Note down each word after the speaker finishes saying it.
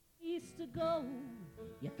go.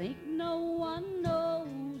 You think no one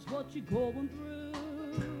knows what you're going through.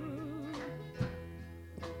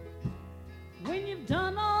 When you've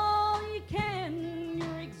done all you can,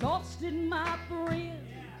 you're exhausted, my friend.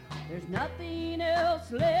 There's nothing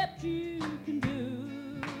else left you can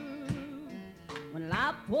do. When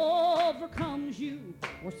life overcomes you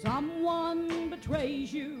or someone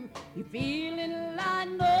betrays you, you're feeling like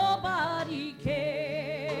nobody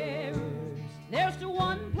cares. There's the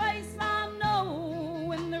one place I know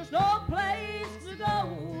when there's no place to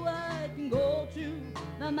go. I can go to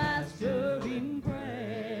the Master in prayer.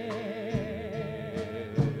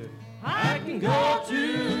 I can go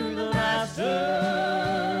to the Master.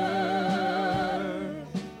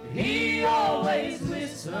 He always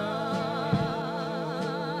listens.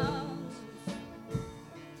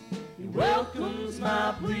 He welcomes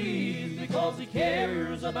my pleas because he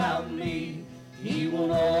cares about me. He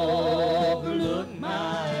won't overlook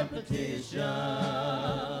my petition.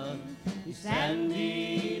 He's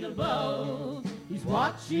standing above. He's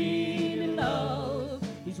watching in love.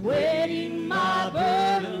 He's waiting my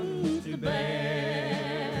burdens to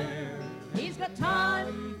bear. He's got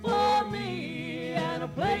time for me and a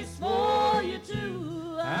place for you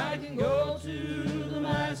too. I can go to the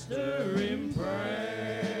Master in prayer.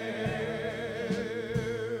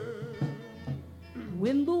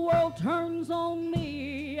 When the world turns on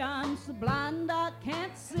me, I'm so blind I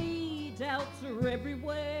can't see. Doubts are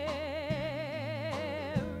everywhere.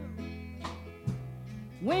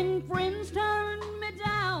 When friends turn me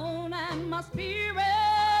down and my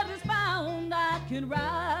spirit is bound, I can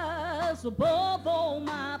rise above all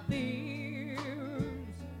my fears.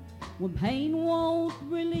 When pain won't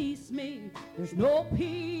release me, there's no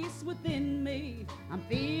peace within me. I'm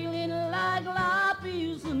feeling like life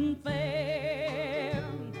isn't fair.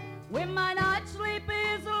 When my night's sleep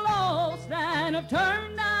is lost and I've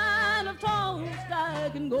turned and I've tossed, I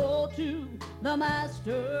can go to the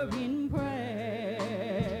Master in prayer.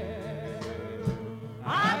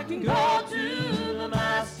 I can go to the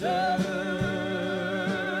Master.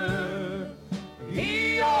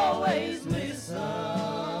 He always listens.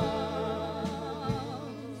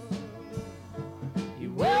 He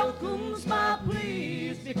welcomes my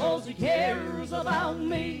pleas because he cares about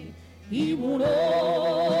me. He won't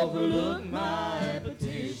overlook my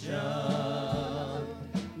petition.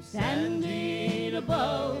 He's standing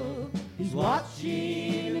above. He's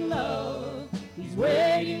watching in love. He's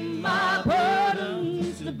waiting my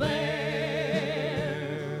burdens to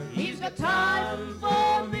bear. He's got time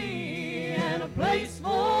for me and a place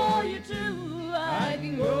for you too. I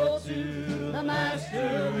can go to the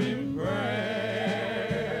Master in prayer.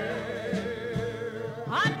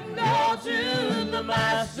 I can go to the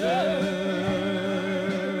Master.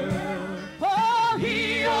 Oh,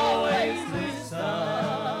 he always listens.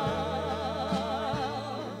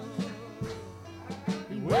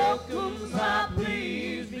 He welcomes my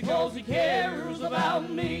pleas because he cares about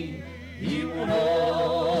me. He won't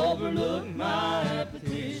overlook my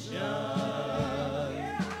petition.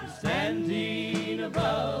 He's standing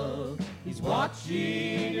above. He's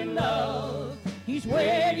watching in love. He's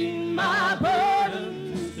waiting my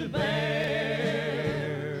burdens to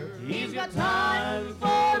bear. He's got time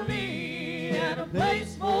for me and a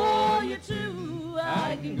place for you too.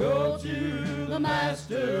 I can go to the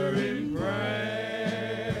Master in prayer.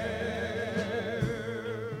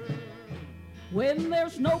 When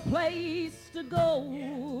there's no place to go,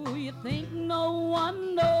 you think no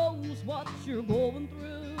one knows what you're going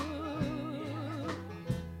through.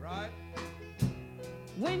 Right.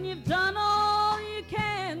 When you've done all you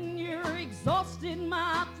can, you're exhausted,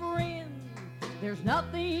 my friend. There's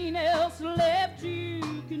nothing else left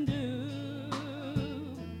you can do.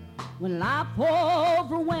 When life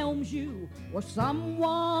overwhelms you or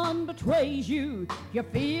someone betrays you, you're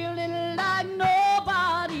feeling like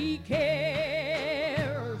nobody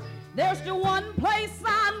cares. There's the one place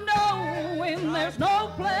I know when there's no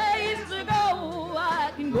place to go.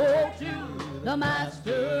 I can go to the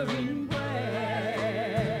Master in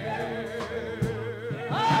prayer.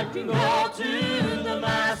 I can go to the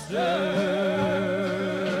Master.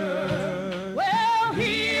 Well,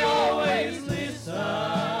 he always listens.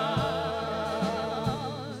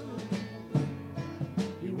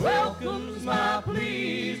 He welcomes my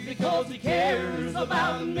pleas because he cares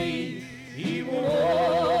about me. He won't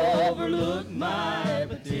overlook my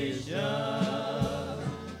petition.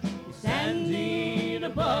 He's standing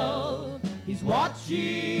above. He's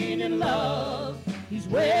watching in love. He's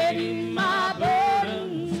waiting my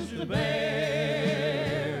burdens to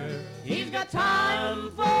bear. He's got time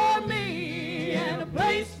for me and a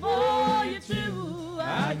place for you too.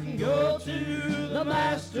 I can go to the the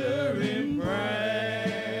Master in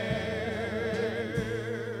prayer.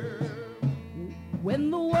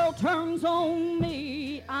 When the world turns on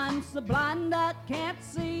me, I'm so blind I can't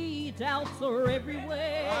see. Doubts are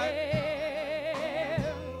everywhere.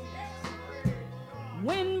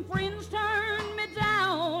 When friends turn me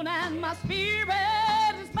down and my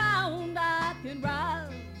spirit is bound, I can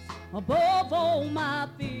rise above all my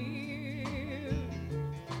fear.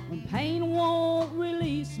 When pain won't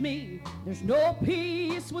release me, there's no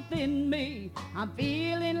peace within me. I'm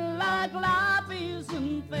feeling like life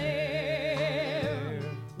isn't fair.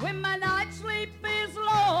 When my night's sleep is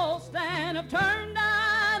lost and I've turned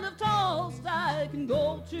and I've tossed, I can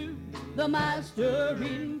go to the Master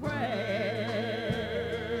in prayer.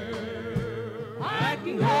 I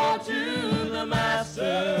can go to the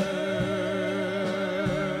Master.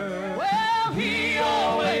 Well, he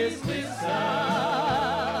always listens.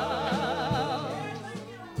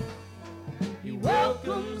 He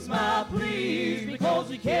welcomes my pleas because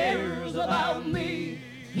he cares about me.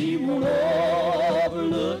 He won't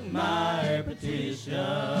overlook my petition.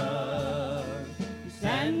 He's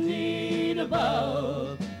standing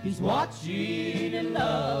above. He's watching in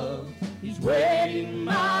love. He's weighing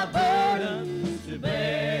my burdens to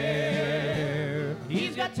bear.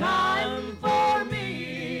 He's got time for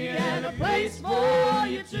me and a place for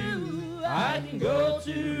you too. I can go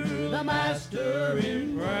to the Master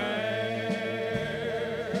in prayer.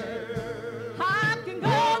 I can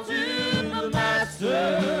go to the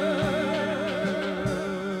Master.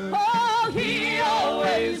 Oh, he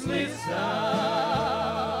always listens.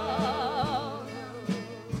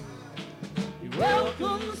 He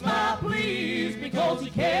welcomes my pleas because he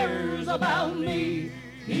cares about me.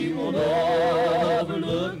 He won't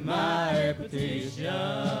overlook my petition.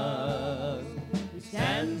 He's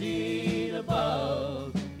standing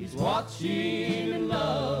above. He's watching in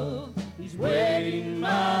love. He's weighing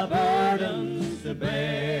my burdens to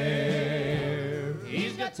bear.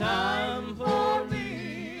 He's got time for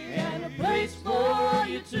me and a place for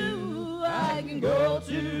you too. I can go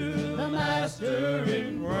to the Master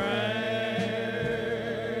in prayer.